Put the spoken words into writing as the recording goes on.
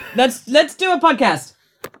Let's do a podcast.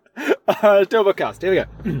 Let's do a podcast. Here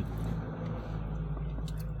we go.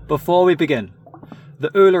 Before we begin, the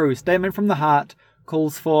Uluru Statement from the Heart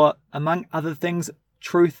calls for, among other things,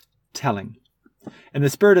 truth-telling. In the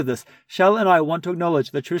spirit of this, Shell and I want to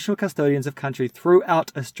acknowledge the traditional custodians of country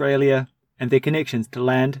throughout Australia and their connections to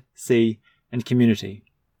land, sea, and community.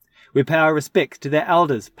 We pay our respects to their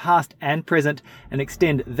elders, past and present, and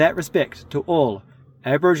extend that respect to all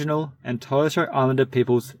Aboriginal and Torres Strait Islander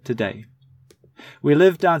peoples today. We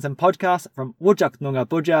live, dance, and podcast from Wujak Noongar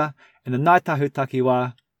Boodja in the Ngāi Tahu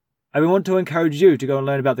Takiwā, and we want to encourage you to go and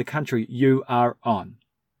learn about the country you are on.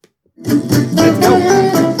 Let's go!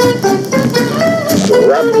 So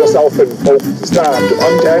wrap yourself in, folks. It's time to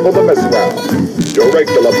untangle the mess around. Your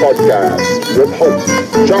regular podcast with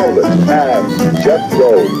hosts Charlotte and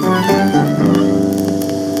Jethro.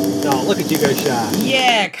 Oh, look at you go, Shah.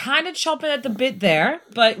 Yeah, kind of chopping at the bit there,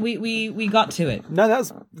 but we got to it. No,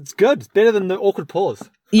 it's good. It's better than the awkward pause.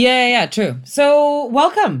 Yeah, true. So,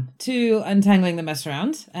 welcome to Untangling the Mess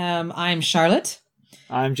Around. I'm Charlotte.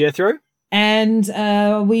 I'm Jethro. And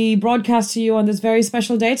we broadcast to you on this very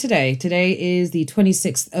special day today. Today is the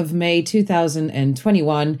 26th of May,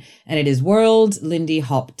 2021, and it is World Lindy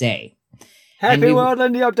Hop Day. Happy World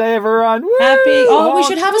Lindy Hop Day, everyone. Woo! Happy. Oh, we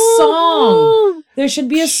should have a song. Woo! There should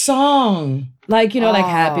be a song. Like, like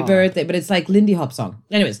Happy Birthday, but it's like Lindy Hop song.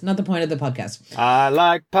 Anyways, not the point of the podcast. I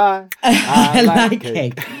like pie. I like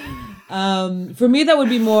cake. For me, that would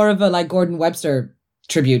be more of a like Gordon Webster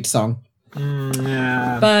tribute song.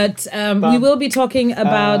 Yeah. But we will be talking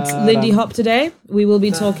about Lindy Hop today. We will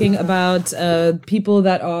be talking about people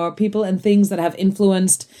and things that have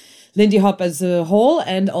influenced Lindy Hop as a whole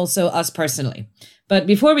and also us personally. But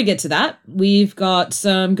before we get to that, we've got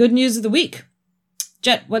some good news of the week.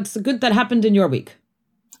 Jet, what's the good that happened in your week?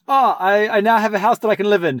 Oh, I now have a house that I can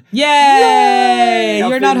live in. Yay!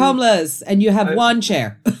 You're not homeless and you have one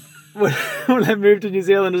chair. When I moved to New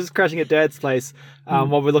Zealand, I was crashing at Dad's place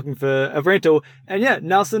while we're looking for a rental. And yeah,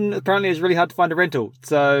 Nelson apparently is really hard to find a rental.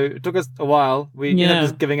 So it took us a while. We ended up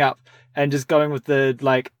just giving up and just going with the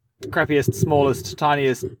crappiest, smallest,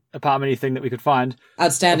 tiniest apartment-y thing that we could find.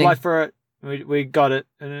 Outstanding. Applied for it. We got it.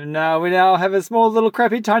 And now we have a small, little,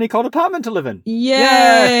 crappy, tiny, cold apartment to live in.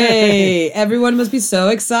 Yay! Everyone must be so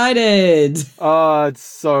excited. Oh, it's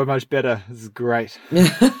so much better. This is great.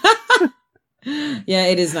 Yeah,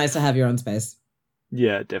 it is nice to have your own space.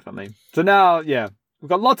 Yeah, definitely. So now, we've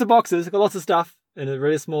got lots of boxes, we've got lots of stuff in a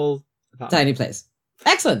really small apartment. Tiny place.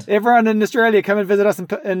 Excellent. Everyone in Australia, come and visit us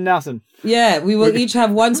in Nelson. Yeah, we will each have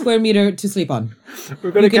 1 square meter to sleep on.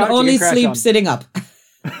 We've got you can only sleep sitting up.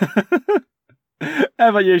 How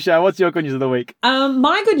about you, Shah? What's your good news of the week?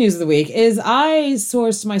 My good news of the week is I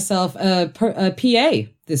sourced myself a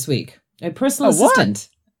PA this week, a personal assistant.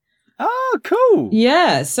 Oh, cool.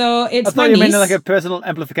 Yeah, so it's I thought you meant like a personal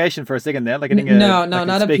amplification for a second there. No,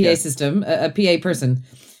 not a PA system, a PA person.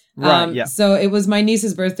 Right, yeah. So it was my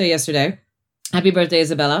niece's birthday yesterday. Happy birthday,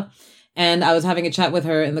 Isabella. And I was having a chat with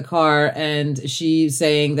her in the car, and she's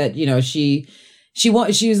saying that, she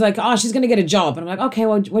was like, oh, she's going to get a job. And I'm like, okay,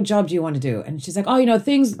 well, what job do you want to do? And she's like, oh,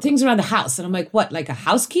 things around the house. And I'm like, what, like a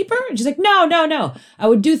housekeeper? And she's like, no. I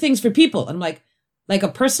would do things for people. And I'm like a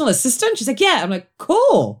personal assistant? She's like, yeah. I'm like,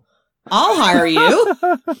 cool. I'll hire you.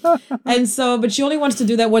 And so, but she only wants to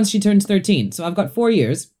do that once she turns 13. So I've got 4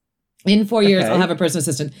 years. In 4 years, I'll have a personal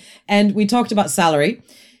assistant. And we talked about salary.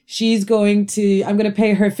 I'm going to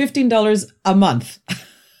pay her $15 a month.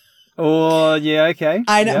 Oh, yeah, okay.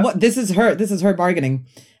 I know. Yeah. This is her bargaining.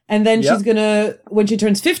 And then she's going to, when she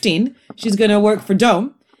turns 15, she's going to work for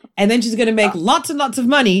Dome. And then she's going to make lots and lots of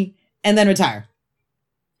money and then retire.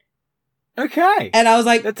 Okay. And I was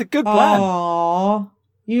like, that's a good plan. Aww,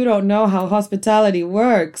 you don't know how hospitality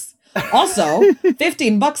works. Also,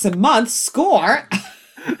 $15 a month, score.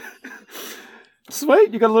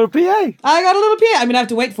 Sweet, you got a little PA. I got a little PA. I mean, I have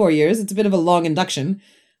to wait 4 years. It's a bit of a long induction.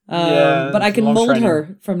 But I can mold training.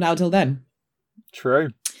 Her from now till then. True.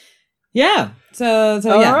 Yeah. So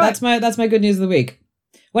yeah, right. That's my good news of the week.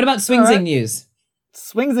 What about Swingsing news?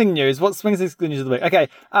 Swingsing news. What's Swingsing's good news of the week? Okay.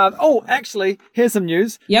 Actually, here's some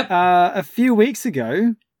news. Yep. A few weeks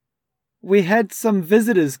ago, we had some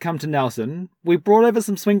visitors come to Nelson. We brought over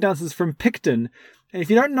some swing dancers from Picton. And if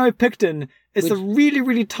you don't know Picton, it's a really,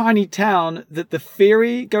 really tiny town that the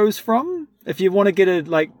ferry goes from. If you want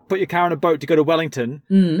to put your car on a boat to go to Wellington,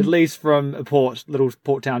 it leaves from a little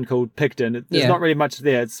port town called Picton. There's not really much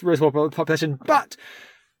there. It's a really small population. But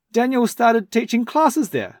Daniel started teaching classes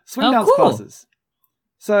there, swing dance classes.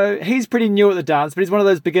 So he's pretty new at the dance, but he's one of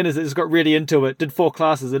those beginners that just got really into it, did 4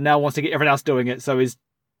 classes, and now wants to get everyone else doing it. So he's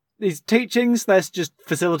he's teaching / just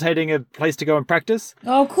facilitating a place to go and practice.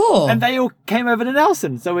 Oh, cool. And they all came over to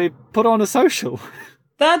Nelson, so we put on a social.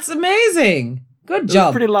 That's amazing. Good It was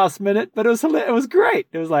job. pretty last minute, but it was great.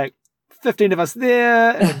 It was like 15 of us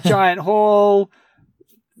there in a giant hall.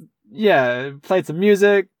 Yeah, played some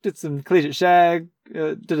music, did some collegiate shag,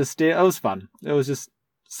 did a steer. It was fun. It was just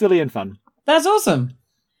silly and fun. That's awesome.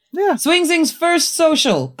 Yeah. Swingsing's first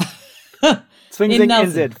social. Swingsing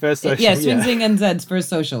Nelson. NZ first social. Yeah, Swingsing NZ's first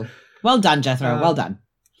social. Well done, Jethro. Well done.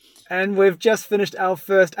 And we've just finished our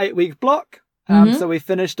first 8-week block. So we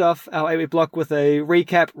finished off our 8-week block with a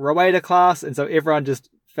recap Rowada class. And so everyone just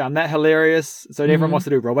found that hilarious. So everyone wants to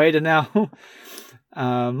do Rowada now.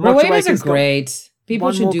 Rowadas are great.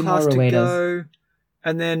 People should do more class to Rowadas. go.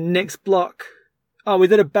 And then next block. Oh, we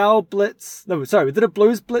did a Bell Blitz. No, sorry, we did a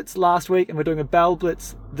Blues Blitz last week. And we're doing a Bell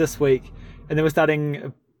Blitz this week. And then we're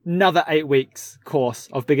starting another 8 weeks course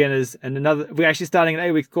of beginners. And we're actually starting an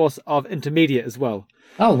 8 weeks course of intermediate as well.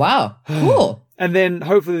 Oh, wow. Cool. And then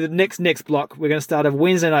hopefully the next block, we're going to start a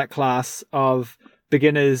Wednesday night class of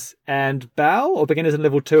beginners and bow, or beginners and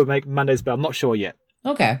level 2 and make Monday's bow. I'm not sure yet.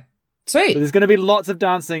 Okay. So Sweet. there's going to be lots of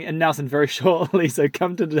dancing in Nelson very shortly, so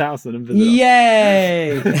come to Nelson and visit.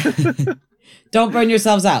 Yay. Don't burn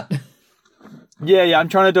yourselves out. Yeah, I'm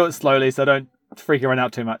trying to do it slowly, so don't freak everyone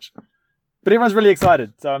out too much. But everyone's really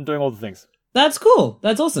excited, so I'm doing all the things. That's cool.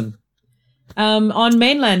 That's awesome. On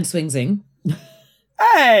mainland Swingsing.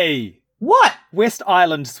 Hey! What? West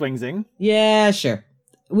Island Swingsing. Yeah, sure.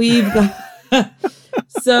 We've got...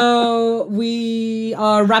 So we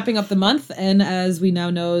are wrapping up the month, and as we now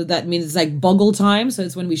know, that means it's like boggle time. So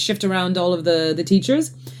it's when we shift around all of the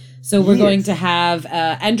teachers. So we're going to have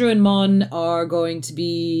Andrew and Mon are going to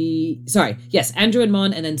be... Sorry, yes, Andrew and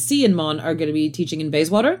Mon, and then C and Mon are going to be teaching in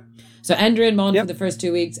Bayswater. So Andrew and Mon for the first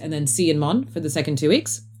 2 weeks, and then C and Mon for the second 2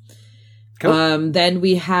 weeks. Cool. Then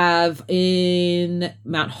we have in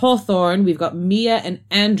Mount Hawthorne, we've got Mia and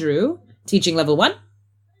Andrew teaching level 1.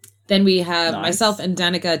 Then we have myself and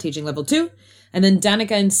Danica teaching level 2. And then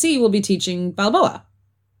Danica and C will be teaching Balboa.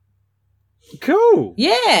 Cool.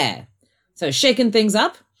 Yeah. So shaking things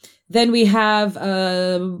up. Then we have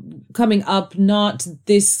coming up, not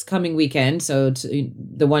this coming weekend, so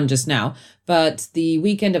the one just now, but the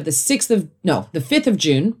weekend of the 5th of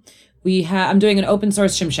June, I'm doing an open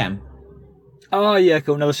source Shim Sham. Oh, yeah,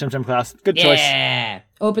 cool. Another Shim Sham class. Good choice. Yeah.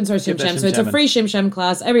 Open source Shim Get that Sham. So it's a Shim-Shamin'. free Shim Sham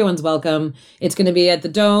class. Everyone's welcome. It's going to be at the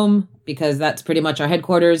Dome because that's pretty much our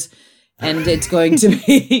headquarters. And it's going to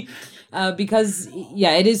be because,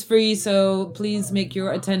 it is free. So please make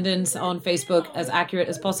your attendance on Facebook as accurate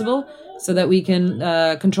as possible so that we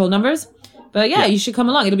can control numbers. But you should come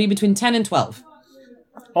along. It'll be between 10 and 12.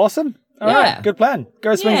 Awesome. All right. Good plan.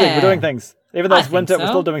 Go Swingsing. Yeah. We're doing things. Even though I it's think winter, so. we're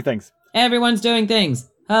still doing things. Everyone's doing things.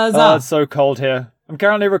 Huzzah. Oh, it's so cold here. I'm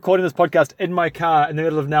currently recording this podcast in my car in the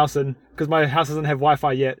middle of Nelson because my house doesn't have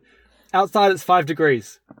Wi-Fi yet. Outside, it's 5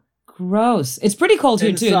 degrees. Gross. It's pretty cold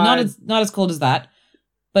here too. Inside- Not as cold as that,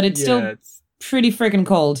 but it's still pretty freaking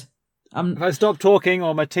cold. If I stop talking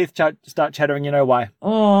or my teeth start chattering, you know why.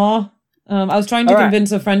 Aw. I was trying to All right.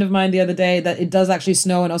 convince a friend of mine the other day that it does actually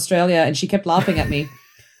snow in Australia, and she kept laughing at me.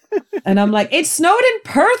 And I'm like, it snowed in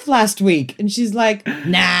Perth last week. And she's like,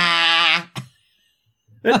 nah.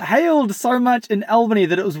 It hailed so much in Albany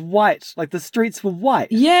that it was white. Like the streets were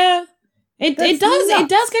white. Yeah. It That's does. nuts. It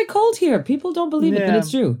does get cold here. People don't believe it, but Yeah.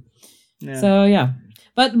 it's true. Yeah. So, yeah.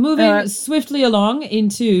 But moving All right. swiftly along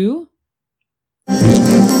into... World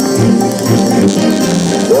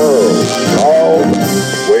of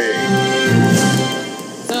Swing.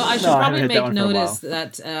 So I should No, I probably haven't hit that make one for a notice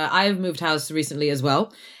that I've moved house recently as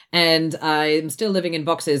well. And I'm still living in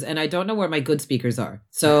boxes, and I don't know where my good speakers are.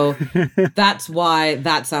 So that's why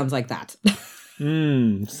that sounds like that.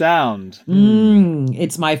 Sound.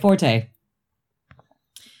 It's my forte.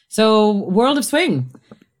 So, World of Swing.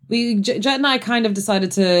 Jet and I kind of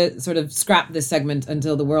decided to sort of scrap this segment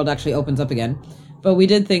until the world actually opens up again. But we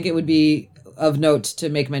did think it would be of note to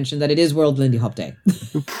make mention that it is World Lindy Hop Day.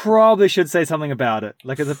 We probably should say something about it.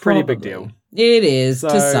 Like, it's a pretty big deal. It is, to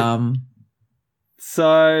So- some.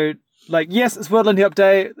 So, yes, it's World Lindy Hop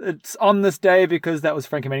Day. It's on this day because that was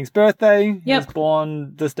Frankie Manning's birthday. He was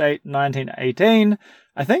born this date, 1918,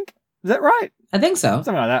 I think. Is that right? I think so.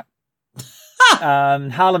 Something like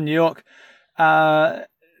that. Harlem, New York.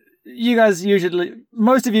 You guys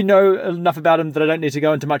most of you know enough about him that I don't need to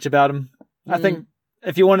go into much about him. I think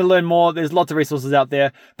if you want to learn more, there's lots of resources out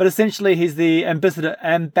there. But essentially, he's the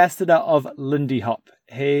ambassador of Lindy Hop.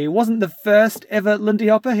 He wasn't the first ever Lindy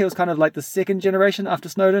Hopper. He was kind of like the second generation after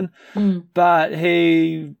Snowden. But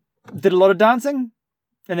he did a lot of dancing.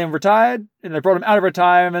 and then retired, and they brought him out of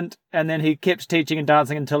retirement, and then he kept teaching and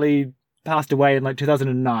dancing until he passed away in like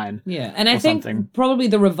 2009. Yeah, and I think probably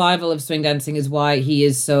the revival of swing dancing is why he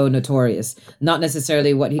is so notorious. Not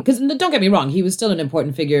necessarily what he... Because don't get me wrong, he was still an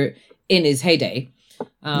important figure in his heyday.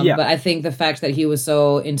 But I think the fact that he was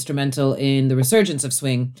so instrumental in the resurgence of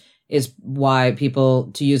swing is why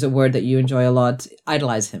people, to use a word that you enjoy a lot,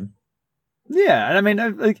 idolize him. Yeah, and I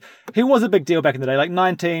mean, like, he was a big deal back in the day. Like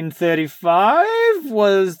 1935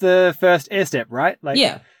 was the first air step, right? Like,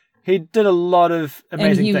 yeah. He did a lot of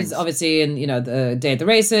amazing things. And he was obviously in, the Day at the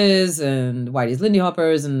Races and Whitey's Lindy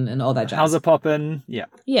Hoppers and all that jazz. How's it poppin'? Yeah.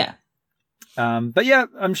 Yeah. But yeah,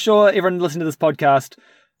 I'm sure everyone listening to this podcast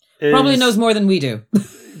probably knows more than we do.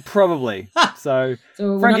 Probably. So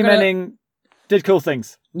Frankie Manning did cool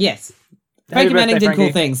things. Yes. Frankie Manning did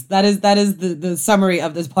cool things. That is the summary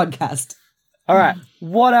of this podcast. All right.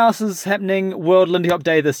 What else is happening World Lindy Hop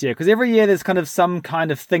Day this year? Because every year there's kind of some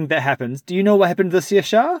kind of thing that happens. Do you know what happened this year,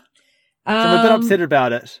 Shah? I'm a bit upset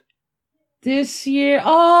about it. This year?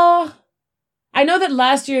 Oh, I know that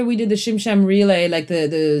last year we did the Shim Sham Relay, like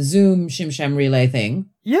the Zoom Shim Sham Relay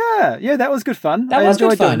thing. Yeah, that was good fun. I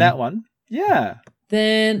enjoyed doing that one. Yeah.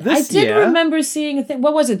 Then I did remember seeing a thing.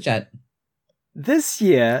 What was it, Jet? This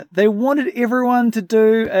year, they wanted everyone to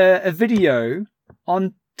do a video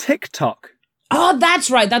on TikTok. Oh, that's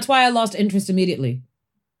right. That's why I lost interest immediately.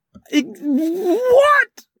 What?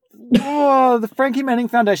 Oh, the Frankie Manning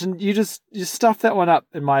Foundation, you stuffed that one up,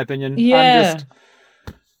 in my opinion. Yeah.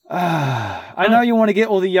 I know you want to get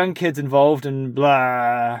all the young kids involved and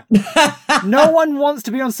blah. No one wants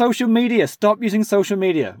to be on social media. Stop using social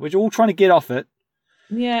media. We're all trying to get off it.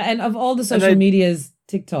 Yeah, and of all the social medias,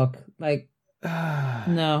 TikTok, like,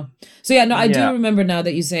 no. So yeah, no, I do remember now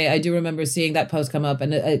that you say, I do remember seeing that post come up.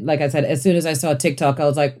 And like I said, as soon as I saw TikTok, I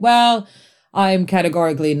was like, well, I'm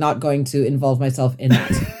categorically not going to involve myself in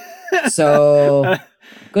that. So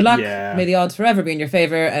good luck. Yeah. May the odds forever be in your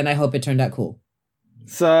favor. And I hope it turned out cool.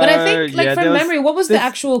 So, but I think, like, from memory, what was the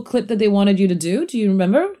actual clip that they wanted you to do? Do you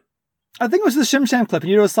remember? I think it was the Shim Sham clip, and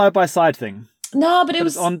you do a side-by-side thing. No, but it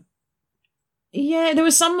was on. Yeah, there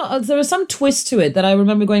was some twist to it that I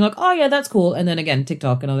remember going like, oh yeah, that's cool, and then again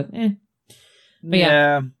TikTok, and I was like, eh. But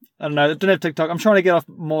yeah, I don't know. I don't have TikTok. I'm trying to get off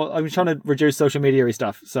more. I'm trying to reduce social media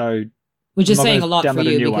stuff. So, which is saying a lot for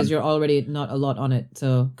you because you're already not a lot on it.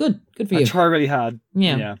 So good for you. I try really hard.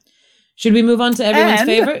 Yeah. Should we move on to everyone's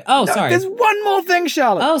favorite? Oh, sorry. There's one more thing,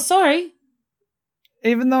 Charlotte. Oh, sorry.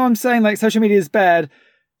 Even though I'm saying like social media is bad,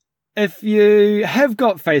 if you have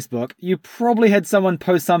got Facebook, you probably had someone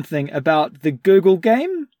post something about the Google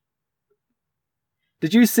game.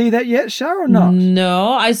 Did you see that yet, Shah, or not?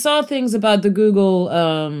 No, I saw things about the Google,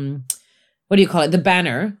 what do you call it? The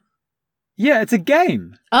banner. Yeah, it's a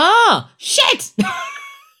game. Ah, shit!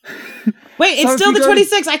 Wait, it's still the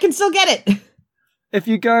 26th. I can still get it. If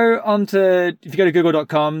you go to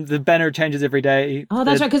google.com, the banner changes every day. Oh,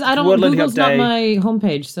 that's right, because Google's not my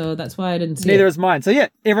homepage, so that's why I didn't see it. Neither is mine. So yeah,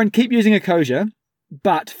 everyone keep using Ecosia,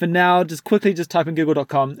 but for now, just quickly type in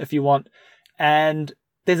google.com if you want. And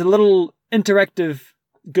there's a little interactive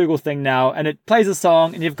Google thing now, and it plays a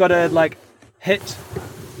song, and you've got to like hit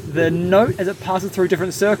the note as it passes through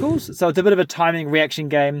different circles. So it's a bit of a timing reaction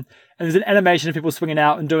game. And there's an animation of people swinging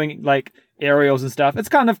out and doing like aerials and stuff. It's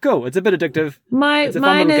kind of cool. It's a bit addictive. It's a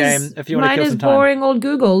fun little game if you want to kill some time. Mine is boring old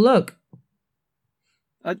Google. Look.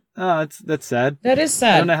 That's sad. That is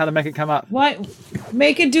sad. I don't know how to make it come up. Why?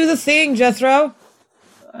 Make it do the thing, Jethro.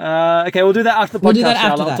 Okay, we'll do that after the podcast. We'll do that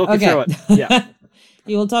after that. I'll talk you through it. Yeah.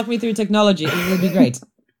 You will talk me through technology. It will be great.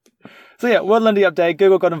 So yeah, World Lindy Update.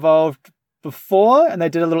 Google got involved before, and they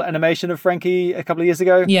did a little animation of Frankie a couple of years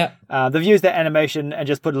ago. Yeah. They've used that animation and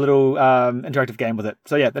just put a little interactive game with it.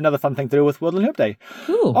 So yeah, another fun thing to do with World Lindy Update.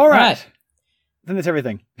 Cool. All right. I think that's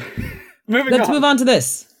everything. Let's move on to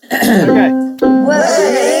this. Okay.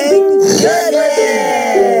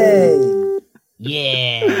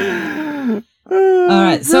 Yeah. All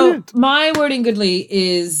right. So my wording goodly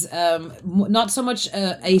is not so much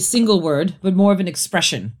a single word, but more of an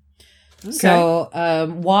expression. Okay. So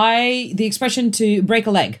why the expression to break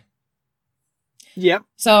a leg? Yep.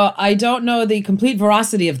 So I don't know the complete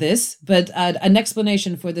veracity of this, but an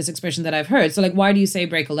explanation for this expression that I've heard. So like, why do you say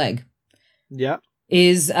break a leg? Yeah.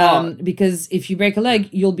 Is because if you break a leg,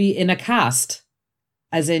 you'll be in a cast,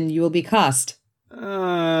 as in you will be cast.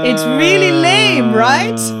 It's really lame,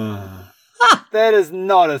 right? That is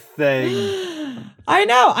not a thing. I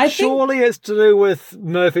know. Surely it's to do with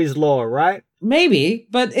Murphy's Law, right? Maybe,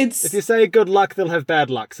 but it's... If you say good luck, they'll have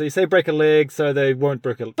bad luck. So you say break a leg, so they won't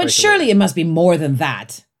break a leg. But surely it must be more than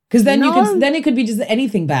that. Because then then it could be just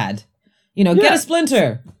anything bad. You know, get a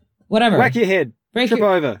splinter. Whatever. Whack your head. Break Trip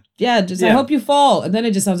your, over. yeah, just I Yeah. hope you fall. And then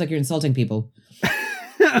it just sounds like you're insulting people.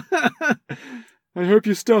 I hope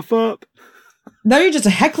you stuff up. Now you're just a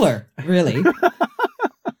heckler, really.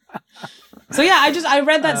 So yeah, I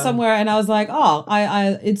read that somewhere and I was like, oh,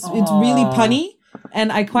 it's really punny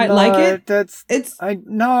and I quite like it.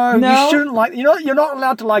 No, No? you shouldn't like. You're not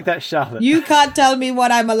allowed to like that, Charlotte. You can't tell me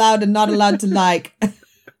what I'm allowed and not allowed to like.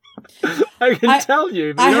 I can tell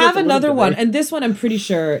you. But I you don't have to listen another to one, me. and this one I'm pretty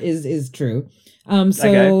sure is true.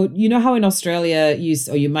 Okay. You know how in Australia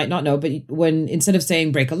you might not know, but when instead of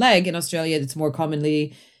saying break a leg in Australia, it's more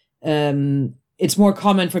commonly it's more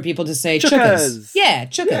common for people to say chukas. Chukas. Yeah,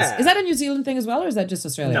 chukas. Yeah. Is that a New Zealand thing as well, or is that just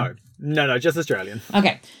Australia? No, just Australian.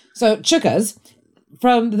 Okay, so chukas,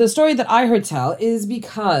 from the story that I heard tell, is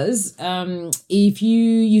because if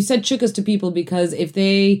you said chukas to people because if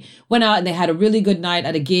they went out and they had a really good night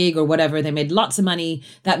at a gig or whatever, they made lots of money,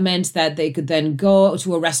 that meant that they could then go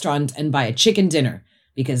to a restaurant and buy a chicken dinner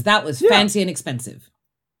because that was fancy and expensive.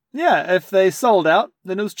 Yeah, if they sold out,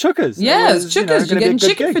 then it was chukas. Yeah, it was chukas. You're getting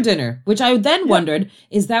chicken gig. for dinner, which I then wondered,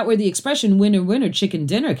 is that where the expression winner, winner, chicken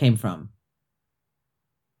dinner came from?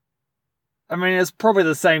 I mean, it's probably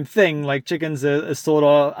the same thing. Like chickens are sort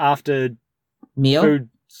of after Meal? food.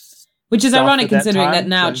 Which is stuff ironic at that considering time, that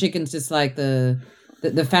now so- chicken's just like the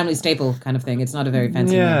family staple kind of thing. It's not a very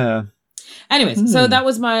fancy meal. Yeah. Anyways, so that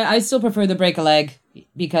was I still prefer the break a leg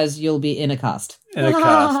because you'll be in a cast. In a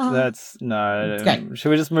cast. That's no. Okay. Should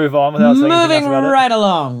we just move on without saying anything Moving else about it? right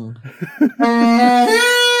along.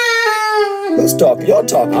 Who's talking? You're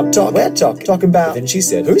talking. I'm talking. We're talking. Talking about. Then she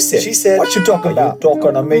said. Who said? She said. What you talking about?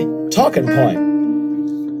 Talking on me. Talking point.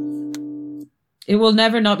 It will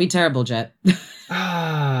never not be terrible, Jet.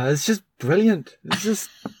 It's just brilliant. It's just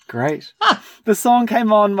great. The song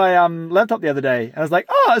came on my laptop the other day. I was like,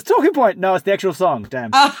 oh, it's Talking Point. No, it's the actual song.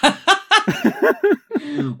 Damn.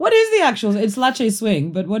 What is the actual? It's Lache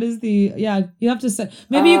Swing, but what is the? Yeah, you have to say.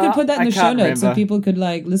 Maybe you could put that in I the show can't notes so remember. people could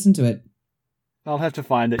like listen to it. I'll have to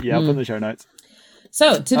find it. Yeah, I'll put it in the show notes.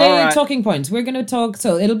 So today, All right. talking points. We're going to talk.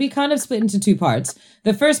 So it'll be kind of split into two parts.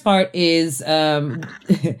 The first part is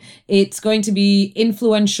it's going to be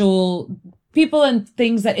influential people and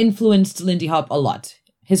things that influenced Lindy Hop a lot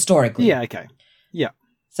historically. Yeah, okay. Yeah.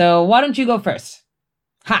 So why don't you go first?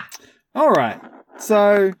 Ha! All right.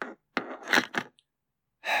 So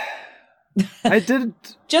I did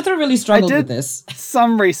Jethro really struggled I with did- this.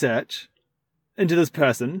 some research into this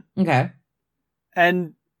person, Okay.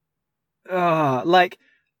 and like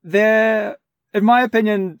they're, in my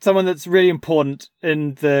opinion, someone that's really important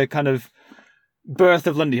in the kind of birth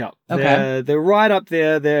of Lindy Hop. Okay. They're right up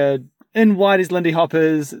there. They're in Whitey's Lindy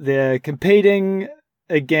Hoppers. They're competing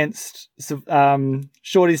against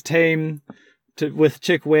Shorty's team with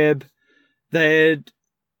Chick Webb. They're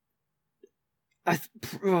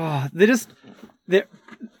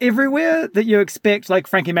everywhere that you expect like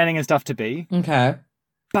Frankie Manning and stuff to be, Okay.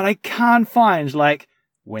 but I can't find like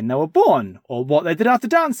when they were born or what they did after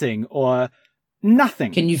dancing or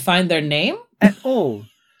nothing Can you find their name? at all.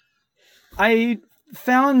 I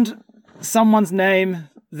found someone's name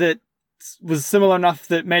that was similar enough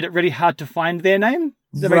that made it really hard to find their name.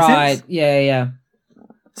 Does that make Right. sense? Yeah.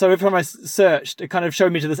 So every time I searched, it kind of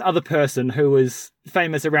showed me to this other person who was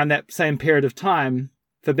famous around that same period of time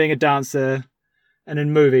for being a dancer and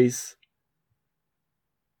in movies.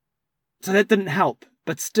 So that didn't help.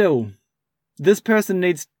 But still, this person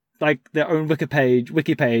needs like their own wiki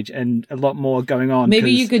page and a lot more going on.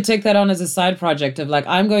 Maybe 'cause- you could take that on as a side project of like,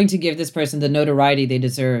 I'm going to give this person the notoriety they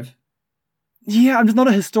deserve. Yeah, I'm just not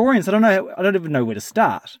a historian, so I don't even know where to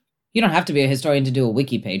start. You don't have to be a historian to do a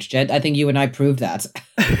wiki page, Jed. I think you and I proved that.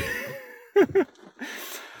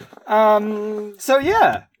 So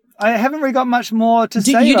yeah, I haven't really got much more to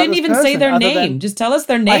say. You about didn't this even say person their other name. than- Just tell us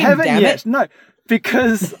their name, I haven't damn yet. it. No,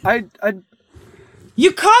 because I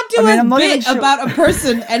You can't do I'm not even bit sure. about a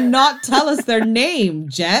person and not tell us their name,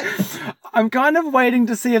 Jet. I'm kind of waiting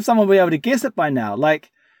to see if someone will be able to guess it by now. Like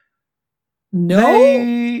No.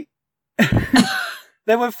 they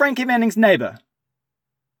they were Frankie Manning's neighbor.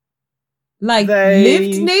 Like, they-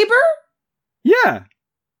 lived neighbor? Yeah,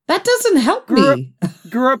 That doesn't help Grew me.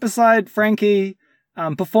 grew up beside Frankie,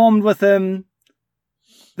 performed with him.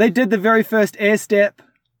 They did the very first air step.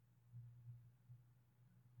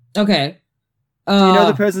 Okay. Do you know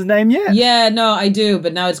the person's name yet? Yeah, no, I do,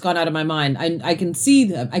 but now it's gone out of my mind. I can see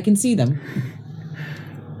them. I can see them.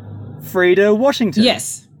 Frida Washington.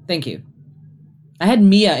 Yes, thank you. I had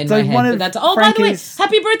Mia in So my head, one but of that's by the way, Frankie's-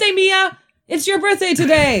 happy birthday, Mia! It's your birthday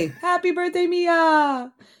today. Happy birthday,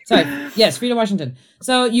 Mia! Sorry, yes, Frida Washington.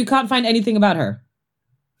 So you can't find anything about her.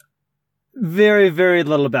 Very, very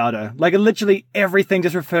little about her. Like literally everything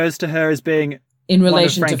just refers to her as being In one of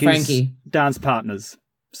relation to Frankie's Frankie. dance partners.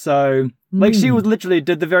 So, like, she was literally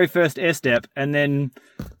did the very first air step, and then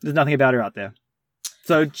there's nothing about her out there.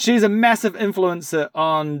 So she's a massive influencer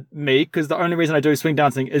on me, because the only reason I do swing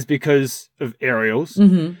dancing is because of aerials.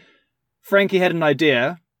 Mm-hmm. Frankie had an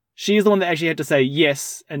idea. She's the one that actually had to say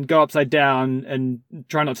yes and go upside down and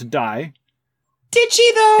try not to die. Did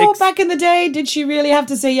she, though, back in the day? Did she really have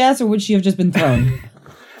to say yes, or would she have just been thrown?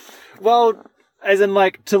 Well, as in,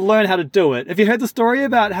 like, to learn how to do it. Have you heard the story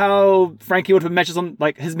about how Frankie would put matches on,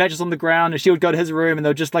 like, his mattress on the ground, and she would go to his room and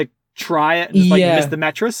they'll just, like, try it and just, like, miss the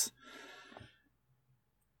mattress?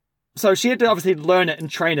 So she had to obviously learn it and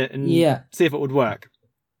train it and see if it would work.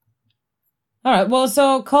 All right. Well,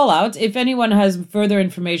 so call out. If anyone has further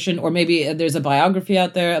information, or maybe there's a biography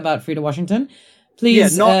out there about Frida Washington,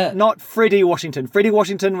 please. Yeah, not Freddie Washington. Freddie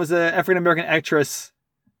Washington was an African-American actress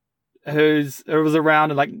who was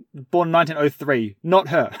around and, like, born in 1903. Not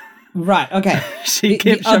her. Right. Okay. She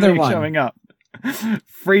kept showing up.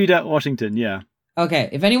 Frida Washington. Yeah. Okay.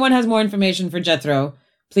 If anyone has more information for Jethro,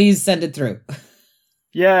 please send it through.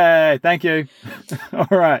 Yay, thank you. All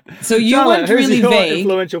right. So you Charlotte, went really who's your vague.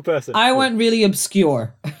 Influential person. I went really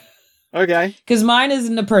obscure. Okay. Because mine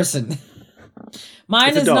isn't a person.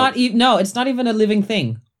 Mine is not even... No, it's not even a living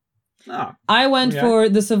thing. Oh, I went for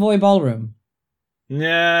the Savoy Ballroom.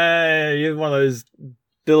 Yeah, you're one of those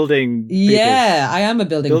building people. Yeah, I am a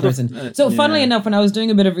building person. So funnily enough, when I was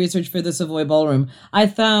doing a bit of research for the Savoy Ballroom, I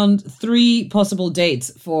found 3 possible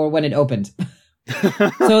dates for when it opened.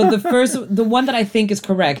 So the one that I think is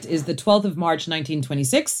correct is the 12th of March,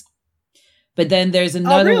 1926. But then there's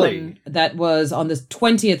another one that was on the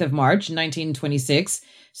 20th of March, 1926.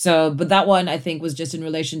 So, but that one I think was just in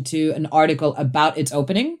relation to an article about its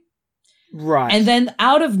opening. Right. And then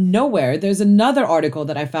out of nowhere, there's another article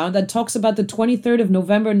that I found that talks about the 23rd of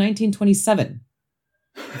November, 1927.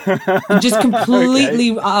 Just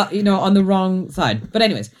completely, on the wrong side. But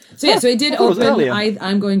anyways, so it did open.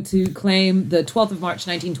 I'm going to claim the 12th of March,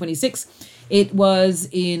 1926. It was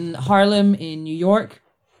in Harlem, in New York.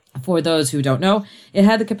 For those who don't know, it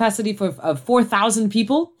had the capacity for 4,000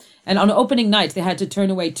 people. And on opening night, they had to turn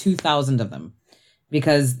away 2,000 of them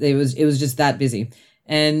because it was just that busy.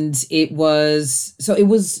 And it was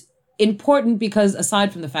important because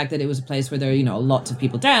aside from the fact that it was a place where there, lots of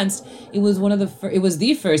people danced, it was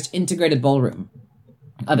the first integrated ballroom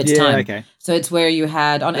of its time. Okay. So it's where you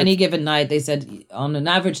had on any given night, they said on an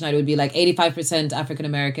average night, it would be like 85%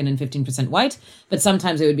 African-American and 15% white, but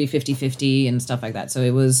sometimes it would be 50-50 and stuff like that. So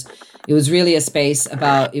it was really a space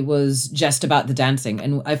it was just about the dancing.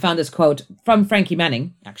 And I found this quote from Frankie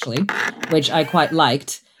Manning, actually, which I quite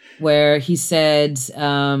liked, where he said,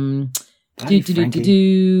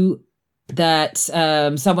 that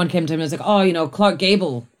someone came to him and was like, Clark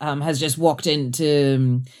Gable has just walked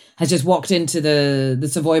into the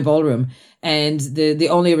Savoy Ballroom, and the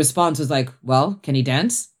only response was like, well, can he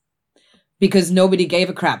dance? Because nobody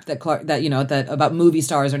gave a crap that about movie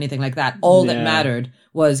stars or anything like that. All that mattered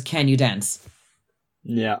was, can you dance?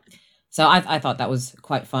 Yeah. So I thought that was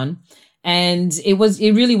quite fun. And it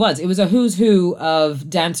really was a who's who of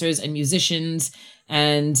dancers and musicians,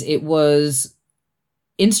 and it was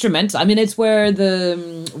instrumental. I mean, it's where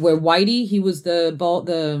Whitey, he was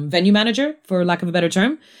the venue manager, for lack of a better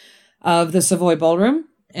term, of the Savoy Ballroom.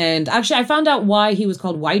 And actually, I found out why he was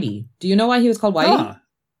called Whitey. Do you know why he was called Whitey?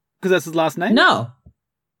 Because that's his last name? No.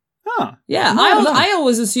 Yeah, I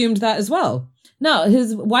always assumed that as well. No,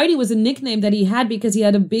 his Whitey was a nickname that he had because he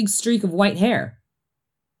had a big streak of white hair.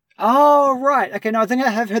 Oh, right. Okay, no, I think I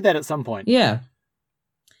have heard that at some point. Yeah.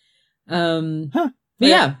 But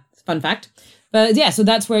yeah, fun fact. But yeah, so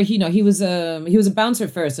that's where he was a bouncer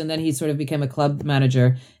first, and then he sort of became a club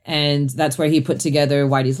manager, and that's where he put together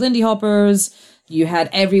Whitey's Lindy Hoppers. You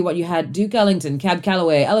had everyone. You had Duke Ellington, Cab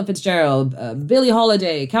Calloway, Ella Fitzgerald, Billie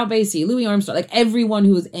Holiday, Count Basie, Louis Armstrong. Like everyone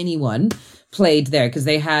who was anyone played there because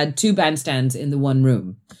they had 2 bandstands in the one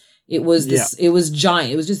room. It was It was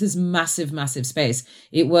giant. It was just this massive, massive space.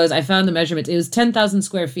 I found the measurement. It was 10,000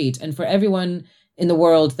 square feet, and for everyone in the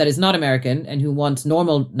world that is not American and who wants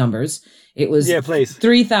normal numbers, it was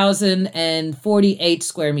 3,048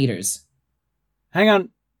 square meters. Hang on.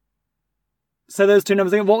 So those 2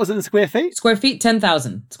 numbers again, what was it in square feet? Square feet,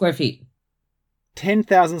 10,000 square feet.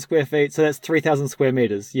 10,000 square feet, so that's 3,000 square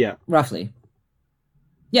meters, yeah. Roughly.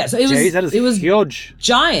 Yeah, so it was huge.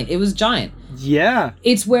 Giant. It was giant. Yeah.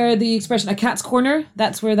 It's where the expression "a cat's corner,"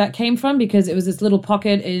 that's where that came from, because it was this little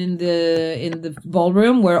pocket in the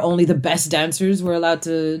ballroom where only the best dancers were allowed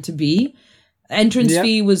to be. Entrance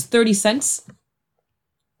fee was 30 cents.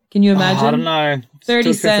 Can you imagine? I don't know.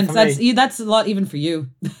 30 cents. That's a lot even for you.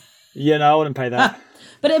 Yeah, no, I wouldn't pay that.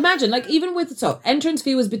 But imagine, like, even with, so entrance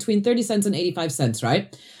fee was between 30 cents and 85 cents,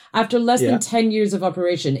 right? After less than 10 years of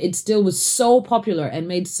operation, it still was so popular and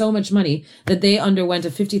made so much money that they underwent a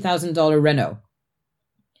 $50,000 reno.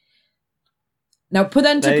 Now, put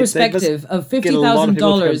that into perspective of $50,000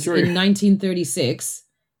 in 1936.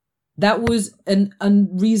 That was an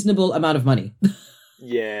unreasonable amount of money.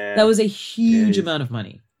 Yeah. That was a huge amount of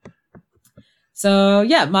money. So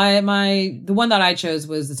yeah, the one that I chose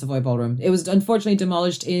was the Savoy Ballroom. It was unfortunately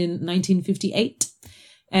demolished in 1958,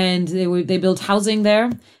 and they built housing there.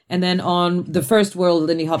 And then on the first World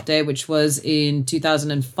Lindy Hop Day, which was in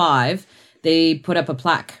 2005, they put up a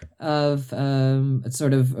plaque of a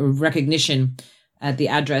sort of a recognition at the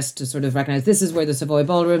address to sort of recognize this is where the Savoy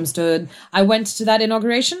Ballroom stood. I went to that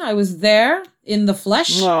inauguration. I was there in the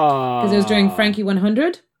flesh because it was during Frankie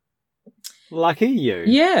 100. Lucky you.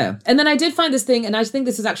 Yeah. And then I did find this thing, and I think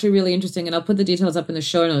this is actually really interesting, and I'll put the details up in the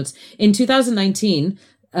show notes. In 2019,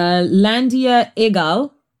 Landia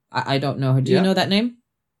Egal, I don't know her. Do you know that name?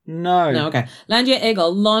 No. No, okay. Landia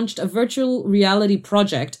Egal launched a virtual reality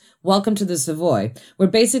project, Welcome to the Savoy, where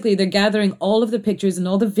basically they're gathering all of the pictures and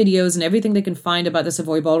all the videos and everything they can find about the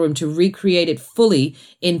Savoy Ballroom to recreate it fully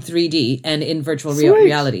in 3D and in virtual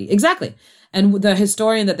reality. Exactly. And the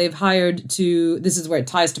historian that they've hired this is where it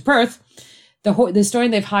ties to Perth, the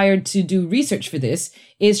historian they've hired to do research for this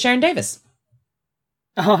is Sharon Davis.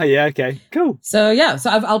 Oh, yeah, okay, cool. So, yeah,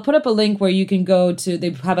 so I'll put up a link where you can go to,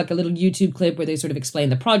 they have like a little YouTube clip where they sort of explain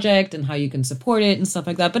the project and how you can support it and stuff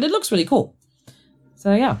like that, but it looks really cool.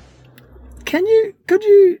 So, yeah. Could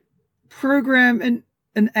you program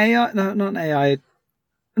an AI, no, not an AI,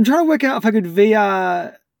 I'm trying to work out if I could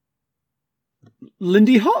VR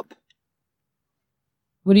Lindy Hop?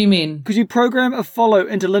 What do you mean? Could you program a follow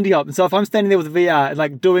into Lindy Hop? And so if I'm standing there with VR and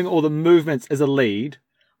like doing all the movements as a lead.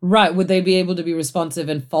 Right. Would they be able to be responsive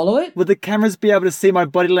and follow it? Would the cameras be able to see my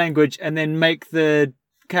body language and then make the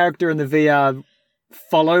character in the VR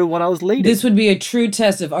follow what I was leading? This would be a true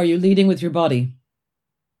test of, are you leading with your body?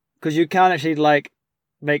 Because you can't actually like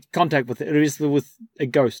make contact with it. It is with a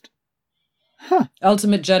ghost. Huh.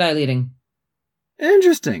 Ultimate Jedi leading.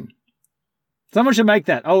 Interesting. Someone should make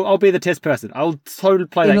that. I'll be the test person. I'll totally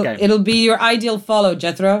play that game. It'll be your ideal follow,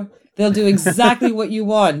 Jethro. They'll do exactly what you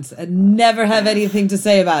want and never have anything to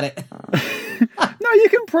say about it. No, you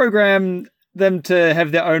can program them to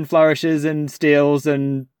have their own flourishes and steals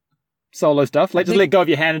and solo stuff. Like, just let go of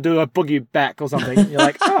your hand and do a boogie back or something. You're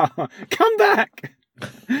like, oh, come back.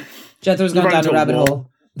 Jethro's gone down a rabbit hole.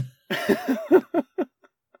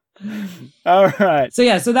 All right. So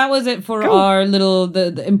yeah, so that was it for our little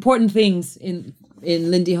the important things in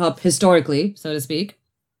Lindy Hop historically, so to speak.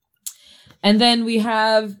 And then we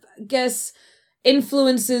have, I guess,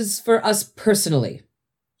 influences for us personally.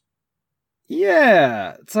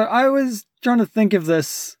 Yeah. So I was trying to think of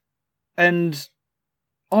this, and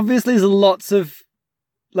obviously there's lots of,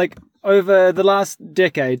 like, over the last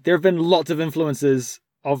decade, there have been lots of influences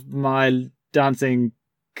of my dancing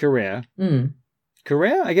career.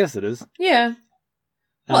 Career? I guess it is. Yeah.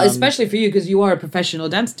 Well, especially for you, because you are a professional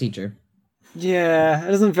dance teacher. Yeah,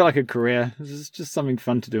 it doesn't feel like a career. It's just something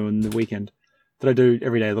fun to do in the weekend that I do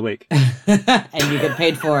every day of the week. And you get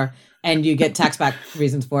paid for, and you get tax back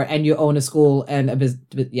reasons for, and you own a school and a business.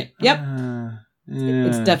 Yeah. Yep. Yeah.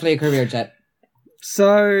 It's definitely a career, Jet.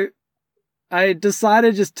 So I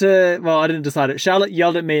decided I didn't decide it. Charlotte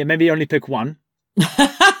yelled at me and maybe only pick one.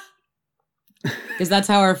 Because that's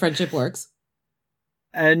how our friendship works.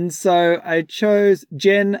 And so I chose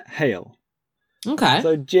Jen Hale. Okay.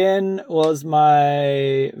 So Jen was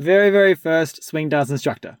my very, very first swing dance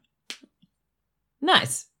instructor.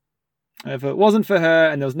 Nice. If it wasn't for her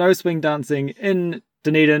and there was no swing dancing in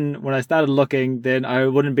Dunedin when I started looking, then I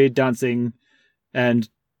wouldn't be dancing and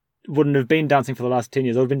wouldn't have been dancing for the last 10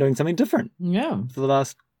 years. I would have been doing something different. Yeah. For the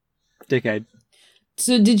last decade.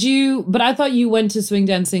 So but I thought you went to swing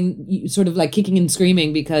dancing sort of like kicking and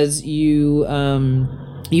screaming because you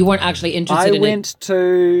weren't actually interested in it. I went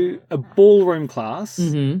to a ballroom class.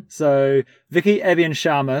 Mm-hmm. So Vicky, Abby and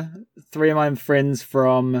Sharma, three of my friends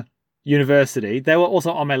from university, they were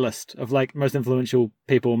also on my list of like most influential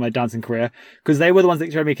people in my dancing career because they were the ones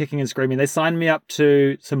that showed me kicking and screaming. They signed me up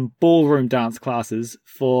to some ballroom dance classes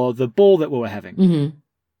for the ball that we were having. Mm-hmm.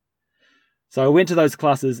 So I went to those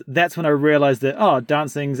classes. That's when I realized that,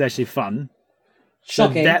 dancing's actually fun.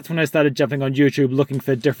 Shocking. So that's when I started jumping on YouTube looking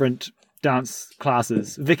for different dance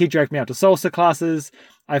classes. Vicky dragged me out to salsa classes.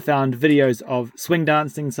 I found videos of swing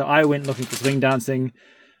dancing, so I went looking for swing dancing.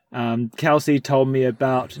 Kelsey told me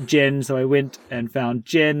about Jen, so I went and found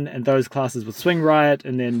Jen and those classes with Swing Riot,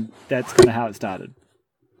 and then that's kind of how it started.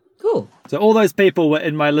 Cool. So all those people were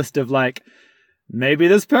in my list of like maybe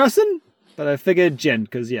this person, but I figured Jen,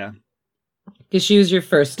 because, yeah. Because she was your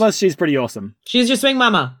first. Plus, she's pretty awesome. She's your swing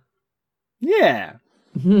mama. Yeah.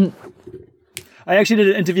 I actually did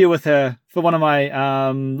an interview with her for one of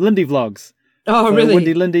my Lindy vlogs. Oh, So really?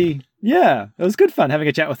 Windy Lindy. Yeah, it was good fun having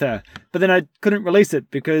a chat with her. But then I couldn't release it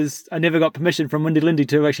because I never got permission from Windy Lindy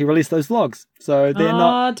to actually release those vlogs. So they're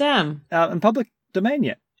not Damn. out in public domain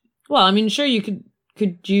yet. Well, I mean, sure, you could.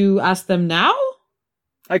 Could you ask them now?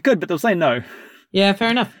 I could, but they'll say no. Yeah, fair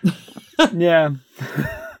enough. Yeah.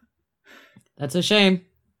 That's a shame.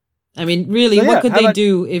 I mean, really, So, yeah, what could how they about-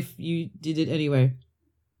 do if you did it anyway?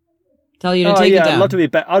 Tell you to take it down.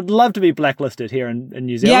 I'd love to be blacklisted here in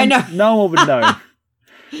New Yeah, I Zealand. know. No one would know.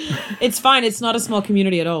 It's fine. It's not a small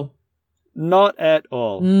community at all. Not at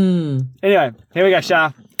all. Mm. Anyway, here we go,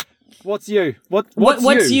 Shah. What's you? What's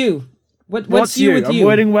you? What's What's you you? with I'm you?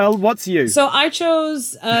 wording well. What's you? So I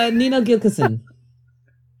chose Nina Gilkison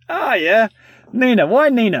Ah, yeah. Nina. Why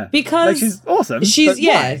Nina? because Like, she's awesome. she's but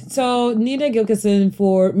yeah. why? So Nina Gilkison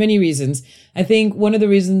for many reasons. I think one of the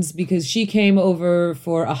reasons because she came over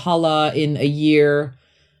for a hala in a year.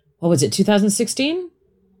 What was it? 2016,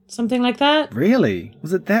 something like that. Really?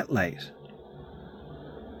 Was it that late?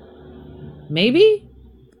 Maybe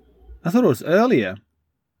I thought it was earlier.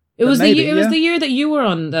 it was maybe, the year. It was yeah. the year that you were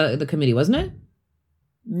on the committee, wasn't it?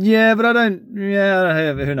 Yeah, but I don't. Yeah, I don't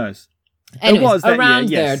have. Who knows? Anyways, was that year, around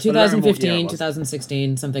yes. there, I don't remember what year 2015, it was.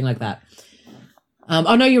 2016, something like that.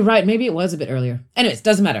 Oh no, you're right. Maybe it was a bit earlier. Anyways,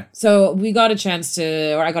 doesn't matter. So I got a chance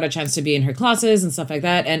to be in her classes and stuff like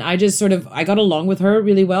that. And I just I got along with her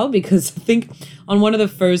really well because I think on one of the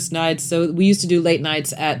first nights, so we used to do late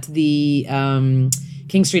nights at the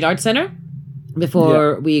King Street Arts Center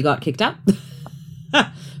before we got kicked out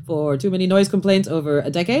for too many noise complaints over a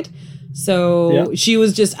decade. So she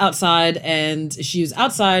was just outside and she was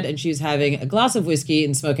having a glass of whiskey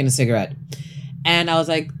and smoking a cigarette. And I was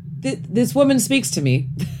like, this woman speaks to me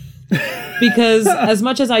because as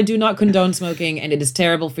much as I do not condone smoking and it is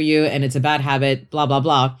terrible for you and it's a bad habit, blah, blah,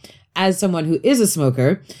 blah, as someone who is a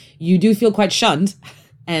smoker, you do feel quite shunned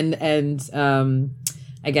and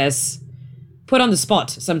I guess put on the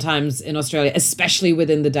spot sometimes in Australia, especially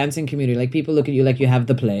within the dancing community. Like people look at you like you have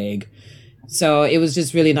the plague. So it was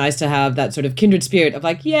just really nice to have that sort of kindred spirit of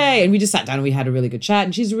like, yay. And we just sat down and we had a really good chat.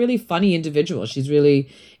 And she's a really funny individual. She's really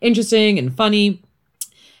interesting and funny.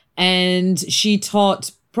 And she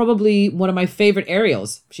taught probably one of my favorite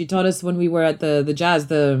aerials. She taught us when we were at the jazz,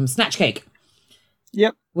 the snatch cake.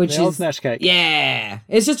 Yep. Which the old is snatch cake. Yeah.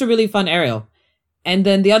 It's just a really fun aerial. And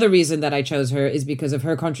then the other reason that I chose her is because of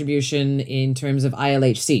her contribution in terms of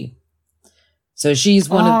ILHC. So she's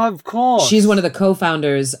of course. She's one of the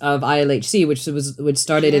co-founders of ILHC, which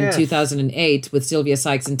started Yes. in 2008 with Sylvia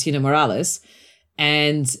Sykes and Tina Morales.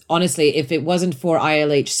 And honestly, if it wasn't for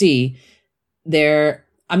ILHC,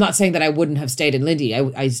 I'm not saying that I wouldn't have stayed in Lindy.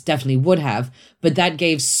 I definitely would have, but that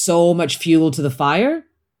gave so much fuel to the fire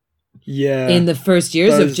Yeah. in the first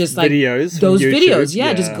years of Those just like videos from those YouTube, videos.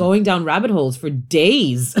 Yeah, just going down rabbit holes for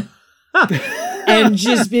days. And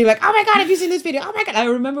just being like, oh my God, have you seen this video? Oh my God. I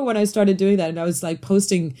remember when I started doing that and I was like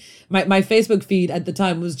posting, my Facebook feed at the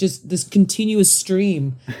time was just this continuous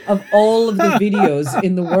stream of all of the videos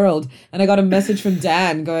in the world. And I got a message from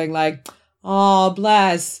Dan going like, oh,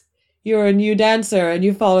 bless, you're a new dancer and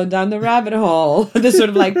you've fallen down the rabbit hole. This sort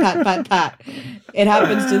of like pat, pat, pat. It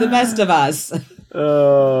happens to the best of us.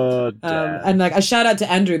 Oh, damn. And like a shout out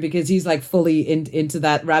to Andrew because he's like fully into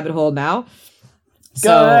that rabbit hole now.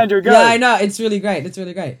 Go, Andrew, go. Yeah, I know. It's really great. It's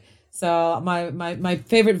really great. So my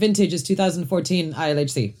favorite vintage is 2014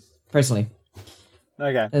 ILHC, personally.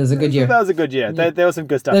 Okay. It was a good year. That was a good year. There was some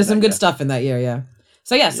good stuff. There's in some that good year. stuff in that year, yeah.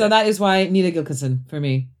 So so that is why Nina Gilkison for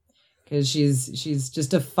me. Because she's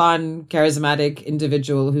just a fun, charismatic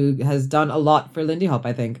individual who has done a lot for Lindy Hop,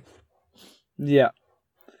 I think. Yeah.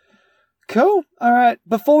 Cool. All right.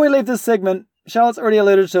 Before we leave this segment, Charlotte's already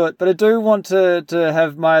alluded to it, but I do want to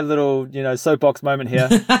have my little, soapbox moment here.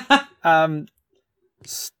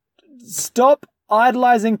 Stop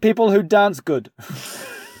idolizing people who dance good.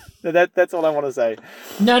 That's all I want to say.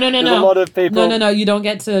 No. There's a lot of people. No. You don't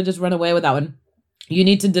get to just run away with that one. You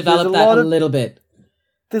need to develop There's a that lot a of- little bit.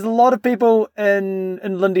 There's a lot of people in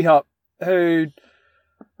Lindy Hop who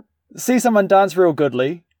see someone dance real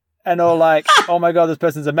goodly and are like, oh my God, this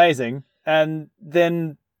person's amazing. And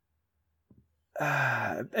then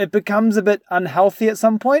it becomes a bit unhealthy at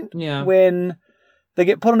some point when they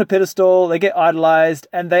get put on a pedestal, they get idolized,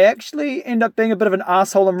 and they actually end up being a bit of an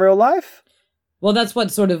asshole in real life. Well, that's what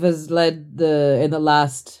sort of has led in the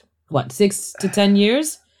last 6 to 10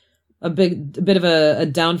 years, a bit of a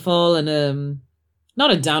downfall and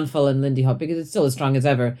not a downfall in Lindy Hop because it's still as strong as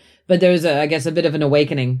ever, but there's I guess a bit of an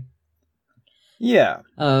awakening Yeah.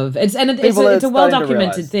 of it's People it's are a starting well to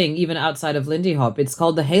documented realise. thing even outside of Lindy Hop. It's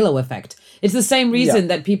called the halo effect. It's the same reason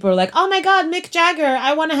that people are like, "Oh my God, Mick Jagger!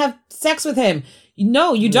 I want to have sex with him."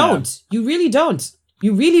 No, you don't. You really don't.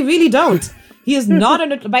 You really, really don't. He is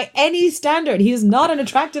not by any standard. He is not an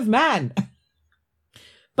attractive man.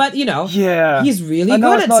 But Yeah. he's really I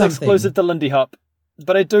know good it's at not something. exclusive to Lindy Hop,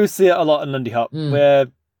 but I do see it a lot in Lindy Hop, where,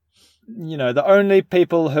 the only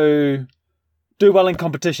people who do well in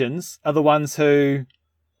competitions are the ones who,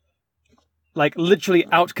 like, literally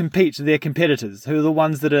outcompete their competitors, who are the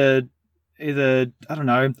ones that are either, I don't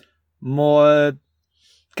know, more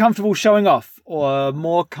comfortable showing off or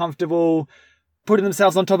more comfortable putting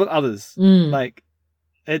themselves on top of others. Like,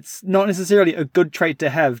 it's not necessarily a good trait to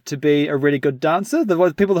have to be a really good dancer.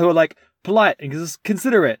 The people who are like polite and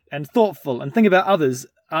considerate and thoughtful and think about others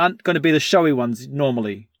aren't going to be the showy ones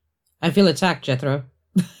normally. I feel attacked, Jethro.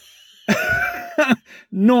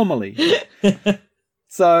 Normally.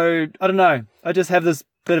 So, I don't know. I just have this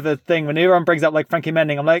bit of a thing. When everyone brings up like Frankie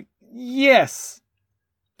Manning, I'm like, yes.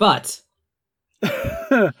 But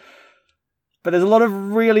But there's a lot of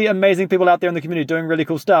really amazing people out there in the community doing really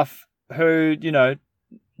cool stuff who,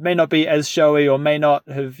 may not be as showy or may not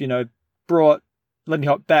have, brought Lindy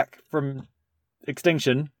Hop back from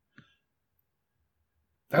extinction,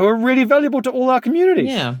 who are really valuable to all our communities.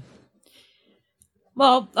 yeah.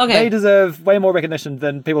 Well, okay. They deserve way more recognition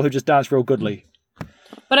than people who just dance real goodly.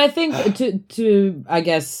 But I think to I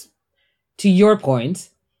guess to your point,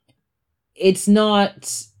 it's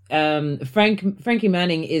not Frankie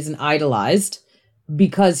Manning isn't idolized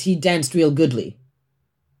because he danced real goodly.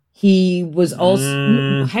 He was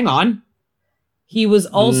also hang on. He was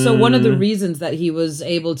also one of the reasons that he was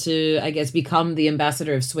able to, I guess, become the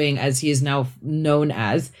ambassador of swing as he is now known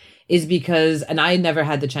as, is because, and I never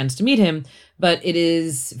had the chance to meet him, but it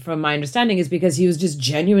is, from my understanding, is because he was just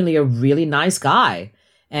genuinely a really nice guy.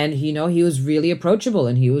 And, he was really approachable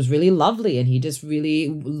and he was really lovely and he just really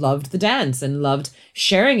loved the dance and loved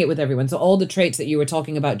sharing it with everyone. So all the traits that you were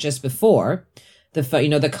talking about just before,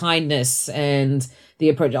 the kindness and the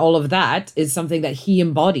approach, all of that is something that he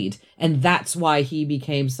embodied. And that's why he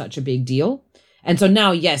became such a big deal. And so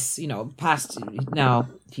now, yes, now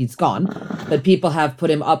he's gone, but people have put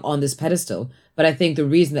him up on this pedestal. But I think the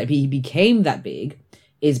reason that he became that big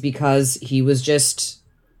is because he was just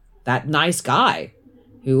that nice guy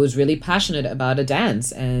who was really passionate about a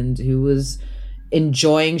dance and who was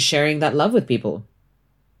enjoying sharing that love with people.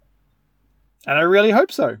 And I really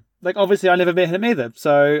hope so. Like, obviously, I never met him either,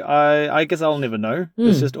 so I guess I'll never know.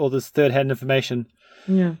 It's just all this third-hand information.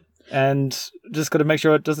 Yeah. And just got to make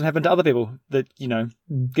sure it doesn't happen to other people that,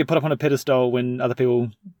 get put up on a pedestal when other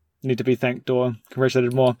people need to be thanked or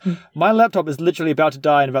congratulated more. My laptop is literally about to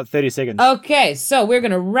die in about 30 seconds. Okay, so we're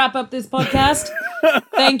going to wrap up this podcast.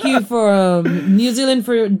 Thank you for New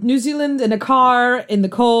Zealand in a car in the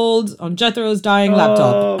cold on Jethro's dying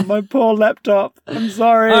laptop. Oh, my poor laptop. I'm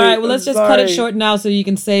sorry. All right, well, let's just cut it short now so you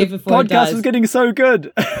can save before it dies. Podcast is getting so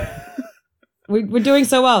good. We're doing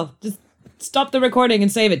so well. Just stop the recording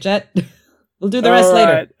and save it, Jet. We'll do the rest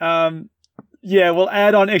later. Right. Yeah, we'll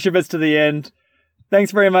add on extra bits to the end.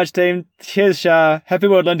 Thanks very much, team. Cheers, Shah. Happy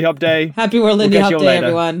World Lindy Hop Day. Happy World Lindy catch Hop you all Day, later.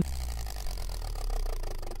 everyone.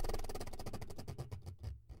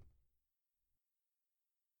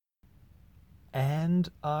 And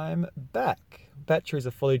I'm back. Batteries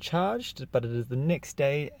are fully charged, but it is the next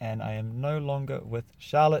day and I am no longer with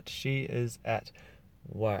Charlotte. She is at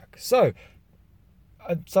work. So,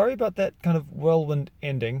 I'm sorry about that kind of whirlwind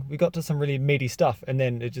ending. We got to some really meaty stuff and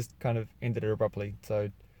then it just kind of ended it abruptly.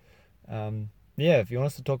 So, yeah, if you want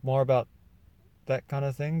us to talk more about that kind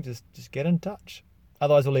of thing, just get in touch.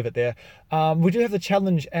 Otherwise, we'll leave it there. We do have the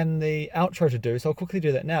challenge and the outro to do, so I'll quickly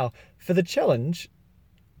do that now. For the challenge,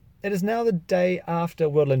 it is now the day after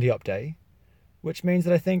World Lindy Hop Day, which means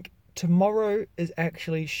that I think tomorrow is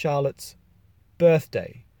actually Charlotte's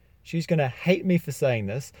birthday. She's going to hate me for saying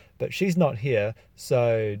this, but she's not here,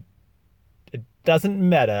 so it doesn't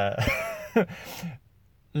matter. For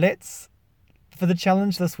the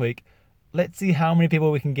challenge this week, let's see how many people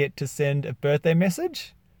we can get to send a birthday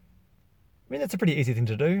message. I mean, that's a pretty easy thing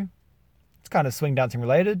to do. It's kind of swing dancing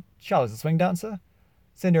related. Charlotte's a swing dancer.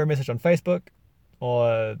 Send her a message on Facebook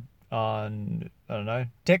or on, I don't know,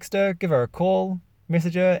 text her, give her a call,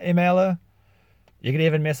 message her, email her. You could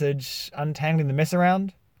even message Untangling the Mess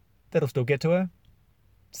Around. That'll still get to her.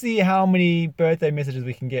 See how many birthday messages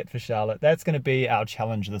we can get for Charlotte. That's going to be our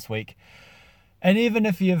challenge this week. And even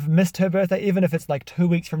if you've missed her birthday, even if it's like 2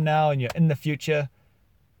 weeks from now and you're in the future,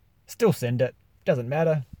 still send it. Doesn't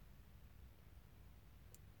matter.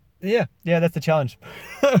 Yeah, that's the challenge.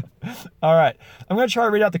 All right. I'm going to try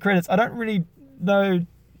to read out the credits. I don't really know.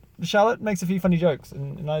 Charlotte makes a few funny jokes,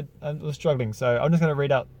 and I was struggling, so I'm just going to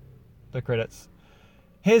read out the credits.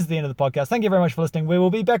 Here's the end of the podcast. Thank you very much for listening. We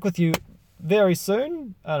will be back with you very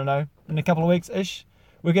soon. I don't know, in a couple of weeks-ish.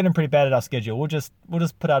 We're getting pretty bad at our schedule. We'll just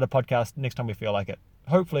put out a podcast next time we feel like it.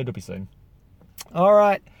 Hopefully it'll be soon. All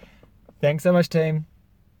right. Thanks so much, team.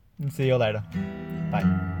 And see you later. Bye.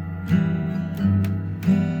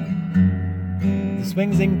 The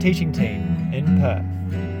Swing Zing teaching team in Perth,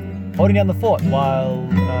 holding down the fort while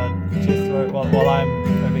while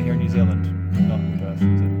I'm over here in New Zealand, not in Perth. So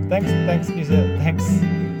thanks New Zealand, thanks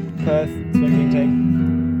Perth Swing Zing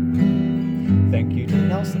team. Thank you to the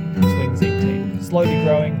Nelson Swing Zing team, slowly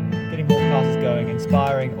growing, getting more classes going,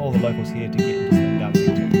 inspiring all the locals here to get into swing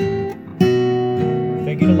dancing too.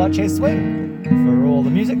 Thank you to Lache Swing for all the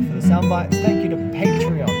music, for the sound bites. Thank you to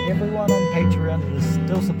Patreon, everyone on Patreon that is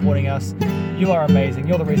still supporting us. You are amazing.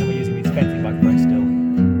 You're the reason we're using these fancy microphones still.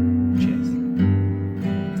 Cheers.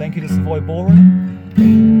 Thank you to Savoy Ballroom for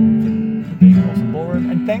being an awesome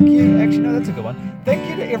ballroom. And thank you, actually no, that's a good one. Thank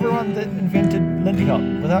you to everyone that invented Lindy Hop.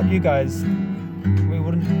 Without you guys, we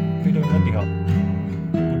wouldn't be doing Lindy Hop.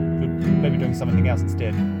 We'd maybe doing something else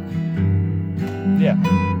instead. Yeah.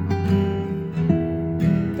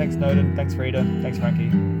 Thanks Noden, thanks Frida, thanks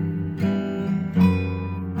Frankie.